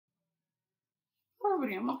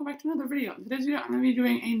everybody, and welcome back to another video. In today's video, I'm going to be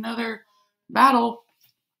doing another battle.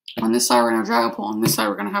 On this side, we're going to have Dragapult. On this side,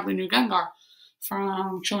 we're going to have the new Gengar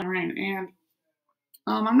from Chilling Reign. And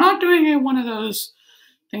I'm not doing one of those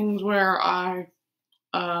things where I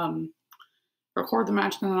record the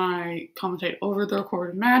match and then I commentate over the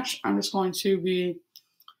recorded match. I'm just going to be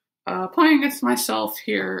playing against myself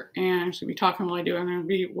here and actually be talking while I do. I'm going to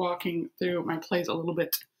be walking through my plays a little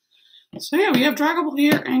bit. So yeah, we have Dragapult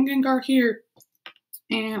here and Gengar here.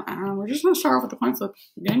 And we're just going to start off with the coin flip.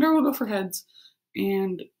 Gengar will go for heads,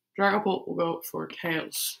 and Dragapult will go for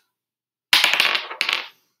tails.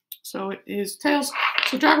 So it is tails.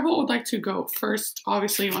 So Dragapult would like to go first.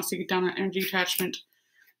 Obviously, he wants to get down that energy attachment.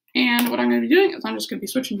 And what I'm going to be doing is I'm just going to be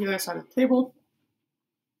switching to the other side of the table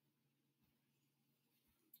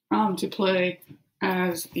to play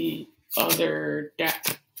as the other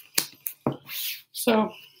deck.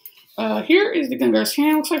 So here is the Gengar's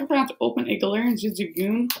hand. Looks like we're going to have to open a Galarian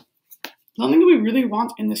Zigzagoon. Something that we really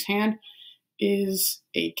want in this hand is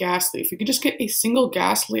a Ghastly. If we could just get a single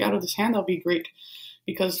Ghastly out of this hand, that would be great.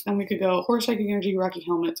 Because then we could go Horse Psychic Energy, Rocky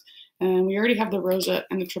Helmet, and we already have the Rosa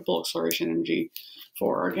and the Triple Acceleration Energy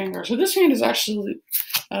for our Gengar. So this hand is actually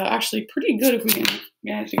pretty good if we can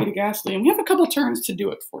manage to get a Ghastly. And we have a couple turns to do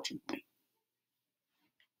it, fortunately.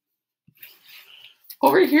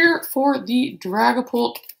 Over here for the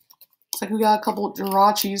Dragapult, looks like we got a couple of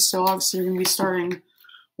Jirachis, so obviously we're going to be starting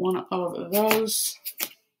one of those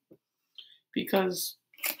because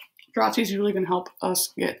Jirachis is really going to help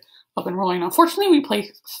us get up and rolling. Unfortunately, we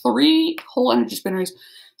play 3 whole energy spinners,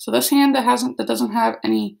 so this hand that doesn't have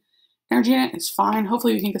any energy in it is fine.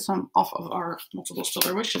 Hopefully, we can get some off of our multiple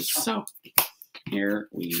Stellar Wishes. So here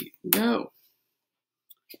we go.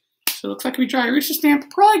 So it looks like we try a Research Stamp.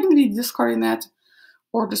 Probably going to be discarding that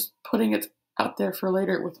or just putting it out there for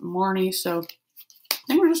later with Marnie. So I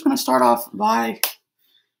think we're just going to start off by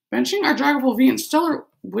benching our Dragapult V and Stellar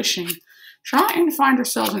Wishing. Try and find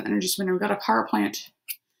ourselves an energy spinner. We've got a Power Plant.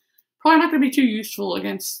 Probably not going to be too useful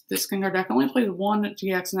against this Gengar deck. I only played 1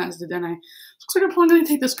 GX, and that is the Dene. Looks like we're probably going to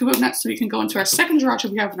take this Scoop Up Net so we can go into our second Jirachi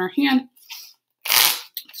we have in our hand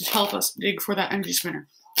to help us dig for that energy spinner.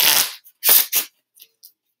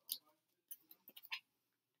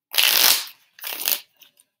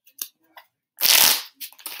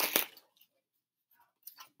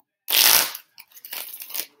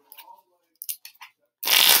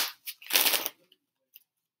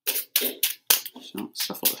 So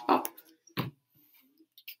shuffle this up.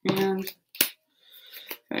 And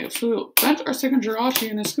okay, so we'll bench our second Jirachi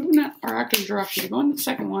and then scoop net our active Jirachi to go into the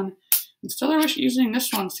second one. And Stellar Wish using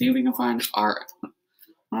this one. See if we can find one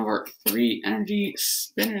of our 3 energy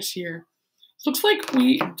spinners here. So looks like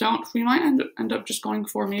we might end up just going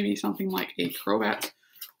for maybe something like a Crobat.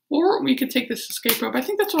 Or we could take this Escape Rope. I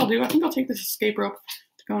think that's what I'll do. I think I'll take this Escape Rope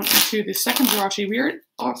to go into the second Jirachi. We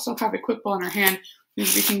also have a Quick Ball in our hand. We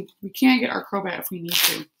can get our Crobat if we need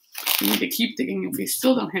to. We need to keep digging if we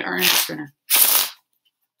still don't hit our energy spinner.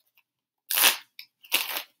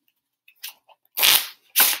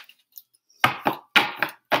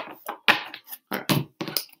 Okay.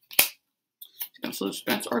 So let's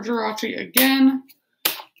bench our Jirachi again.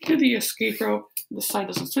 Do the Escape Rope. This side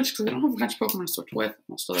doesn't switch because we don't have a bunch of Pokemon to switch with.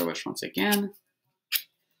 We'll Stellar Wish once again.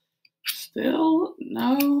 Still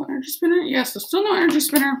no energy spinner? Yes, there's still no energy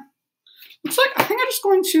spinner. Looks like I think I'm just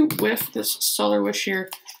going to whiff this Stellar Wish here.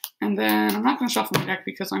 And then I'm not going to shuffle my deck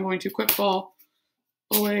because I'm going to Quick Ball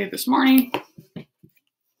away this Marnie.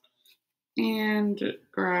 And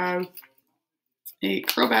grab a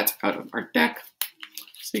Crobat out of our deck.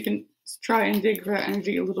 So we can try and dig for that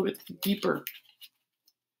energy a little bit deeper.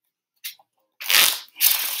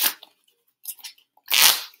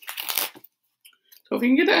 So if we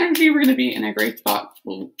can get the energy, we're going to be in a great spot.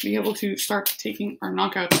 We'll be able to start taking our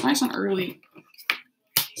knockouts nice and early.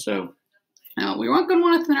 So we want good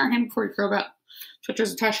one in our hand before we Crobat, such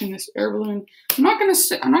as attaching this air balloon. I'm not going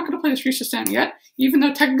to play this Research Stamp yet, even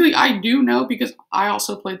though technically I do know because I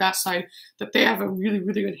also played that side that they have a really,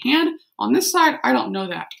 really good hand. On this side, I don't know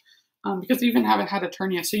that because they even haven't had a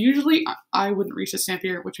turn yet. So usually I wouldn't Research Stamp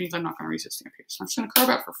here, which means I'm not going to Research Stamp here. So I'm just going to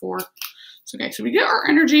Crobat for 4. So okay, so we get our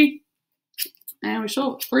energy. And we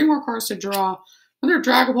still have 3 more cards to draw. Another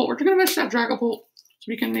Dragapult. We're going to miss that Dragapult so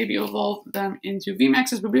we can maybe evolve them into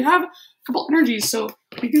VMAXs. But we have a couple energies, so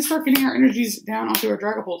we can start getting our energies down onto our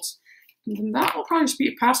Dragapults. And then that will probably just be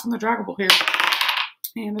a pass from the Dragapult here.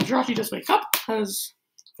 And the Jirachi just wake up because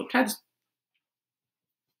flipped heads.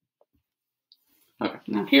 Okay,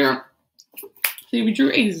 now here, see, we drew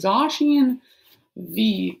a Zacian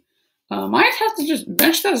V. Might have to just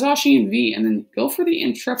bench that Zacian V and then go for the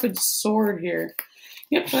Intrepid Sword here.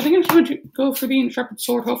 Yep, so I think I'm just going to go for the Intrepid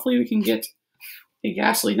Sword. Hopefully we can get a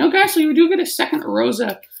Ghastly. No Ghastly, we do get a second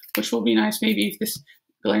Rosa, which will be nice. Maybe if this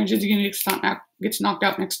Galarian Jizigune gets knocked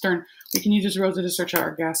out next turn, we can use this Rosa to search out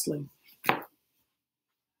our Ghastly.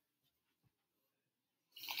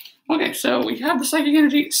 Okay, so we have the Psychic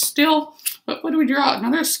Energy still, but what do we draw?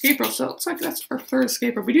 Another Escape Rope, so it looks like that's our third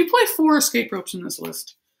Escape Rope. We do play 4 Escape Ropes in this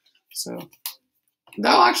list, so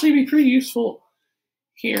that'll actually be pretty useful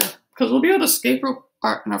here, because we'll be able to Escape Rope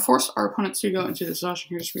and force our opponent to go into this Zacian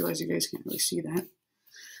here. Just realize you guys can't really see that.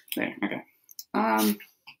 There, okay.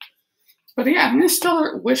 But yeah, I'm going to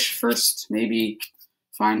Stellar Wish first, maybe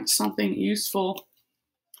find something useful.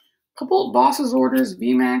 A couple Boss's Orders,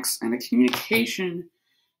 VMAX, and a Communication.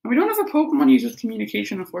 And we don't have a Pokemon used with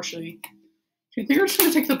Communication, unfortunately. So I think we're just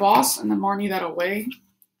going to take the Boss and then Marnie that away.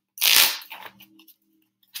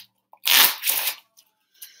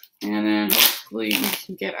 And then hopefully we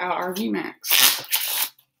can get out our VMAX.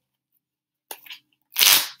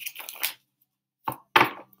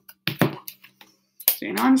 So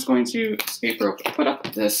now I'm just going to Escape Rope, put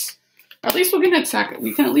up this. At least we'll get an attack.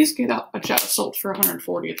 We can at least get out a Jet Assault for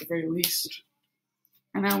 140 at the very least.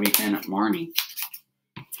 And now we can Marnie.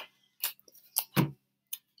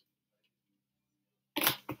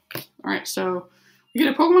 Alright, so we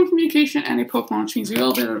get a Pokemon Communication and a Pokemon, which means we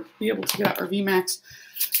will be able to get out our VMAX.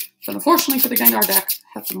 But unfortunately for the Gengar deck,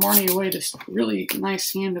 have to Marnie away this really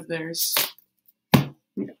nice hand of theirs.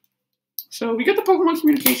 Okay. So we get the Pokemon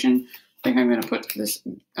Communication. I think I'm going to put this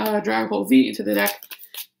Dragapult V into the deck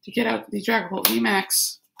to get out the Dragapult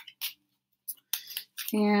VMAX.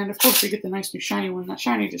 And of course we get the nice new shiny one. That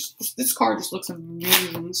shiny this card just looks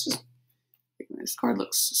amazing. This card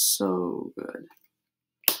looks so good.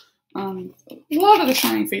 A lot of the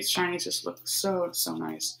Shining Fates shinies just look so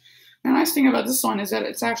nice. The nice thing about this one is that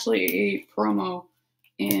it's actually a promo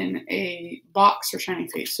in a box for Shining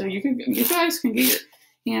Fates. So you guys can get your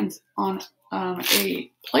hands on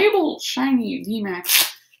a playable shiny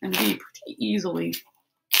VMAX and V pretty easily.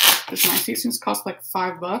 This nice things cost like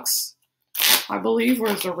 $5, I believe,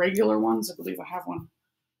 whereas the regular ones, I believe I have one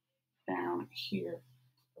down here.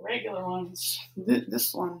 The regular ones,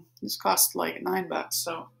 this cost like $9,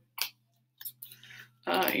 so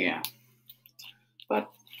yeah. But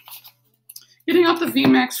getting out the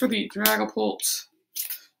VMAX for the Dragapult,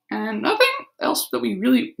 and nothing else that we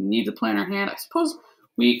really need to play in our hand. I suppose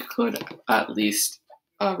we could at least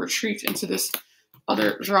retreat into this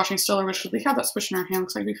other Jirachi Stellar Wish, because we have that switch in our hand.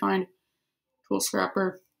 Looks like we find Tool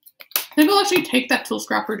Scrapper. I think we'll actually take that Tool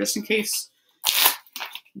Scrapper just in case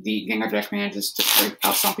the Gengar deck manages to break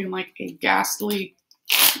out something like a Ghastly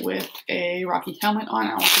with a Rocky Helmet on.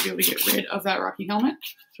 I want to be able to get rid of that Rocky Helmet.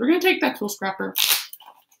 So we're going to take that Tool Scrapper.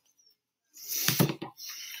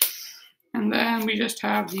 And then we just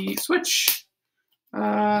have the switch.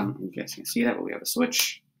 You guys can see that, but we have a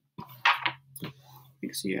switch. I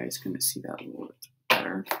think so you guys can see that a little bit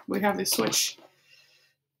better. We have the switch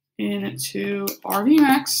into our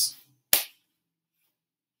VMAX.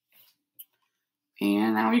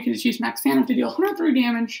 And now we can just use Max Phantom to deal 103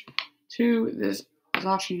 damage to this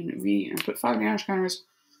Zacian V and put 5 damage counters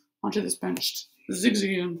onto this benched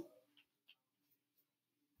Zigzagoon.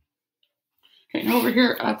 Okay, now over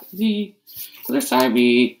here at the other side,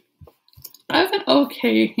 we have an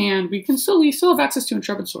okay hand. We still have access to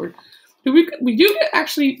Intrepid Sword. But we do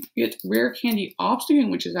actually get Rare Candy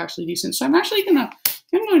Obstagoon, which is actually decent. So I'm going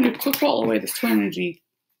to Quick Ball away this Twin Energy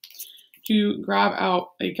to grab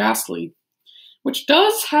out a Ghastly, which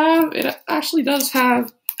actually does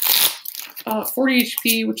have 40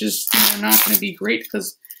 HP, which is not going to be great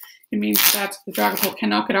because it means that the Dragapult can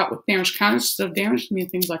knock it out with damage counters. So damage can mean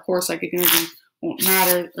things like Horror Psychic Energy won't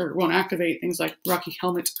matter or won't activate. Things like Rocky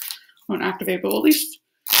Helmet won't activate, but at least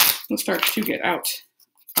we'll start to get out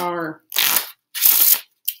our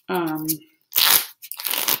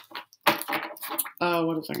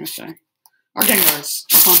what was I going to say? Our Gengars,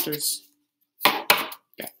 our Hunters.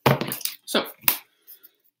 Okay. So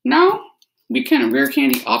now we can Rare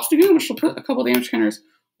Candy Obstagoon, which will put a couple damage counters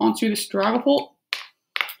onto this Dragapult.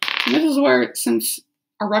 And this is where, since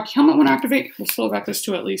our Rocky Helmet won't activate, we'll still have access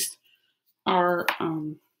to at least our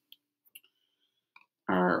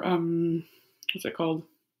what's it called?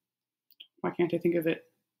 Why can't I think of it?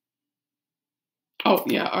 Oh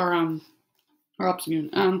yeah, our Obstagoon.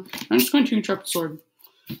 I'm just going to Intrepid Sword.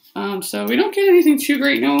 So we don't get anything too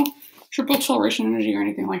great, no triple acceleration energy or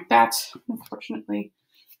anything like that. Unfortunately,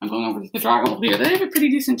 I'm going over to the Dragapult here. They have a pretty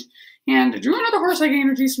decent hand. Drew another Horror Psychic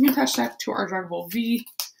Energy, so we can attach that to our Dragapult V.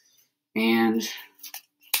 And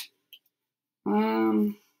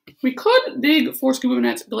we could dig 4 Scuba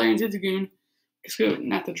Nets, Galarian Zigzagoon, Scuba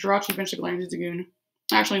Net the Jirachi bench the Galarian Zigzagoon.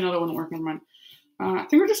 Actually, no, that wouldn't work. Never mind. I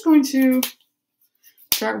think we're just going to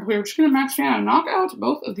Dragapult. We're just going to max fan and knock out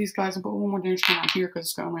both of these guys and put one more damage can on here because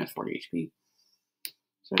this guy only has 40 HP.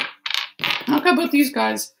 So, knock out both these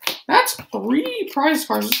guys. That's 3 prize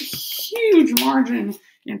cards. It's a huge margin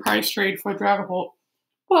in price trade for Dragapult.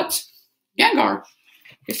 But Gengar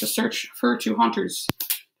gets to search for 2 Hunters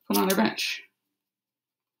to put on their bench.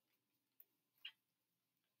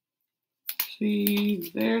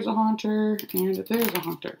 See, there's a Hunter, and there's a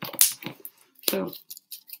Hunter. So,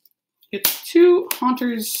 it's 2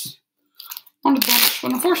 Hunters on the bench.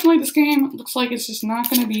 But unfortunately, this game looks like it's just not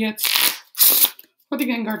going to be it for the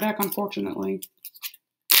Gengar deck, unfortunately.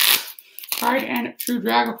 Pride and True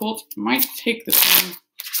Dragapult might take this one.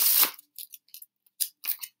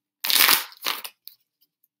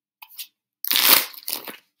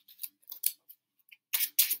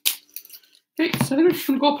 Okay, so I think we're just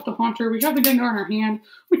going to go up with the Hunter. We have the Gengar in our hand.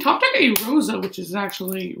 We top deck a Rosa, which is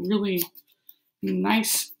actually really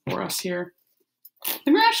nice for us here. I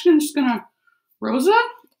think we're actually just going to Rosa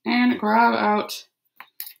and grab out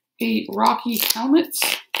a Rocky Helmet.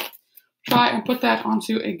 Try and put that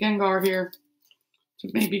onto a Gengar here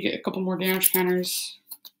to maybe get a couple more damage counters.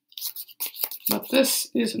 But this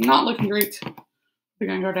is not looking great for the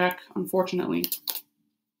Gengar deck, unfortunately.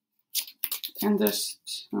 And this,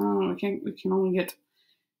 we can only get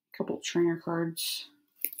a couple trainer cards.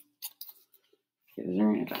 Okay, is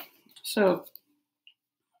there any? Okay. So,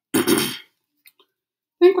 I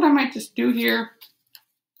think what I might just do here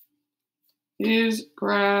is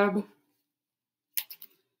grab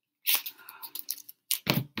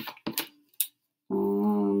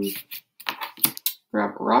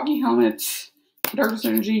Rocky Helmet, Darkness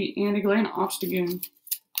Energy, and a Galarian Obstagoon.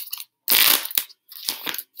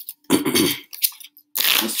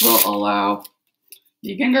 This will allow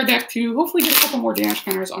the Gengar deck to hopefully get a couple more damage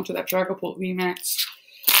counters onto that Dragapult VMAX.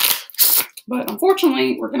 But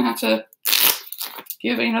unfortunately, we're going to have to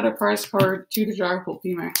give another prize card to the Dragapult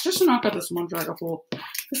VMAX just to knock out this one Dragapult.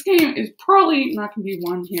 This game is probably not going to be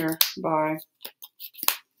won here by,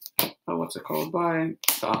 what's it called, by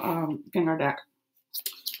the Gengar deck.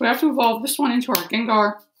 We have to evolve this one into our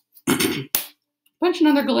Gengar, punch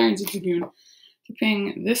another Galarian Zigzagoon to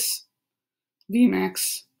ping this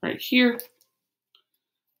VMAX right here.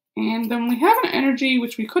 And then we have an energy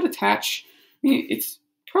which we could attach. I mean, it's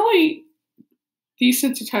probably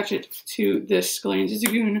decent to attach it to this Galarian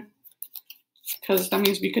Zigzagoon, because that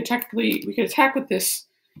means we could attack with this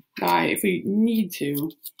guy if we need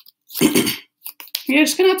to. We're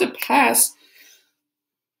just gonna have to pass.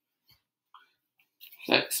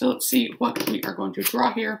 So let's see what we are going to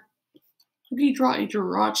draw here. We draw a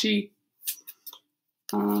Jirachi.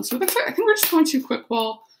 So I think we're just going to Quick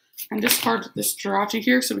Ball and discard this Jirachi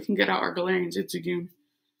here so we can get out our Galarian Zigzagoon.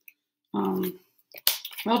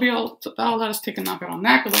 That'll let us take a knockout on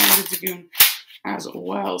that Galarian Zigzagoon as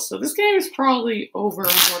well. So this game is probably over,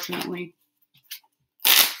 unfortunately,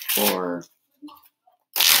 for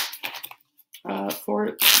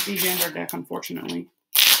the Gengar deck, unfortunately.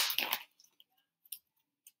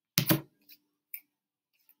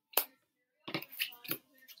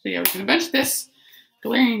 So yeah, we can bench this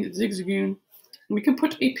Galarian Zigzagoon, and we can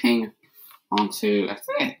put a ping onto, I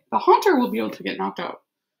think the Hunter will be able to get knocked out,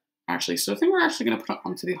 actually. So I think we're actually going to put it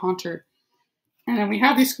onto the Hunter. And then we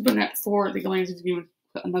have the Scuba Net for the Galarian Zigzagoon,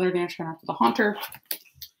 put another damage counter to the Hunter.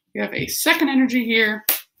 We have a second energy here,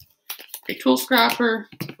 a Tool Scrapper,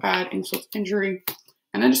 add Insult Injury,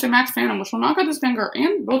 and then just a Max Phantom, which will knock out this Gengar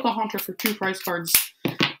and both the Hunter for 2 prize cards.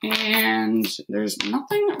 And there's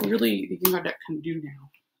nothing really the Gengar deck can do now.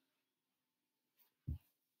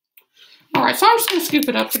 Alright, so I'm just going to scoop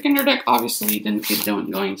it up. The Gengar deck obviously didn't keep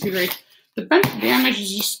going too great. The bench damage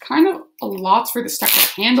is just kind of a lot for this deck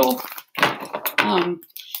to handle. You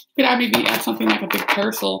could maybe add something like a big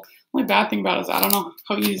Parasol. The only bad thing about it is I don't know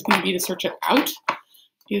how easy it's going to be to search it out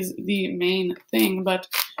is the main thing. But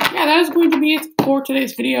yeah, that is going to be it for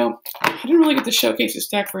today's video. I didn't really get to showcase this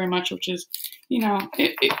deck very much, which is, you know,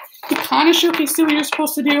 it kind of showcased what you're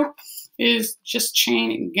supposed to do is just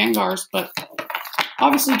chain Gengars, but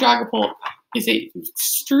obviously Dragapult is an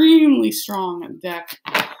extremely strong deck,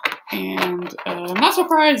 and I'm not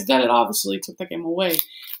surprised that it obviously took the game away.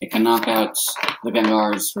 It can knock out the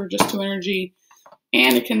Gengars for just 2 energy,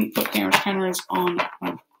 and it can put damage counters on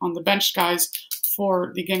the bench guys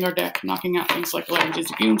for the Gengar deck, knocking out things like Galarian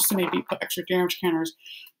Zigzagoons to maybe put extra damage counters,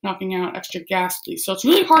 knocking out extra Ghastly. So it's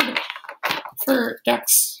really hard for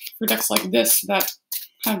decks like this that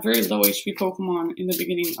have very low HP Pokemon in the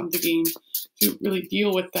beginning of the game to really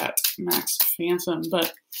deal with that Max Phantom.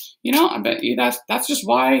 But, you know, I bet you that's just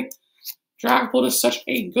why Dragapult is such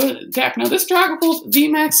a good deck. Now, this Dragapult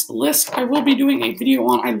VMAX list, I will be doing a video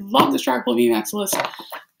on. I love this Dragapult VMAX list.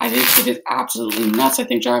 I think it is absolutely nuts. I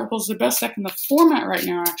think Dragapult is the best deck in the format right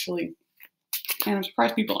now, actually. And I'm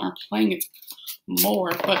surprised people aren't playing it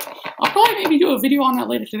more. But I'll probably maybe do a video on that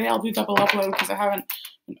later today. I'll do double upload because I haven't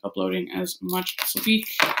been uploading as much this week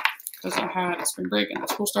because I had spring break and the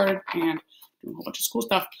school started and doing a whole bunch of school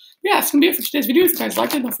stuff. But yeah, that's going to be it for today's video. If you guys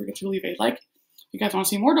liked it, don't forget to leave a like. If you guys want to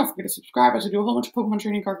see more, don't forget to subscribe as I do a whole bunch of Pokemon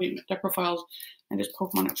trading card game deck profiles and just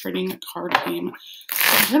Pokemon trading card game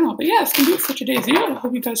in general. But yeah, that's going to do it for today's video. I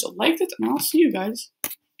hope you guys liked it, and I'll see you guys in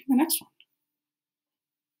the next one.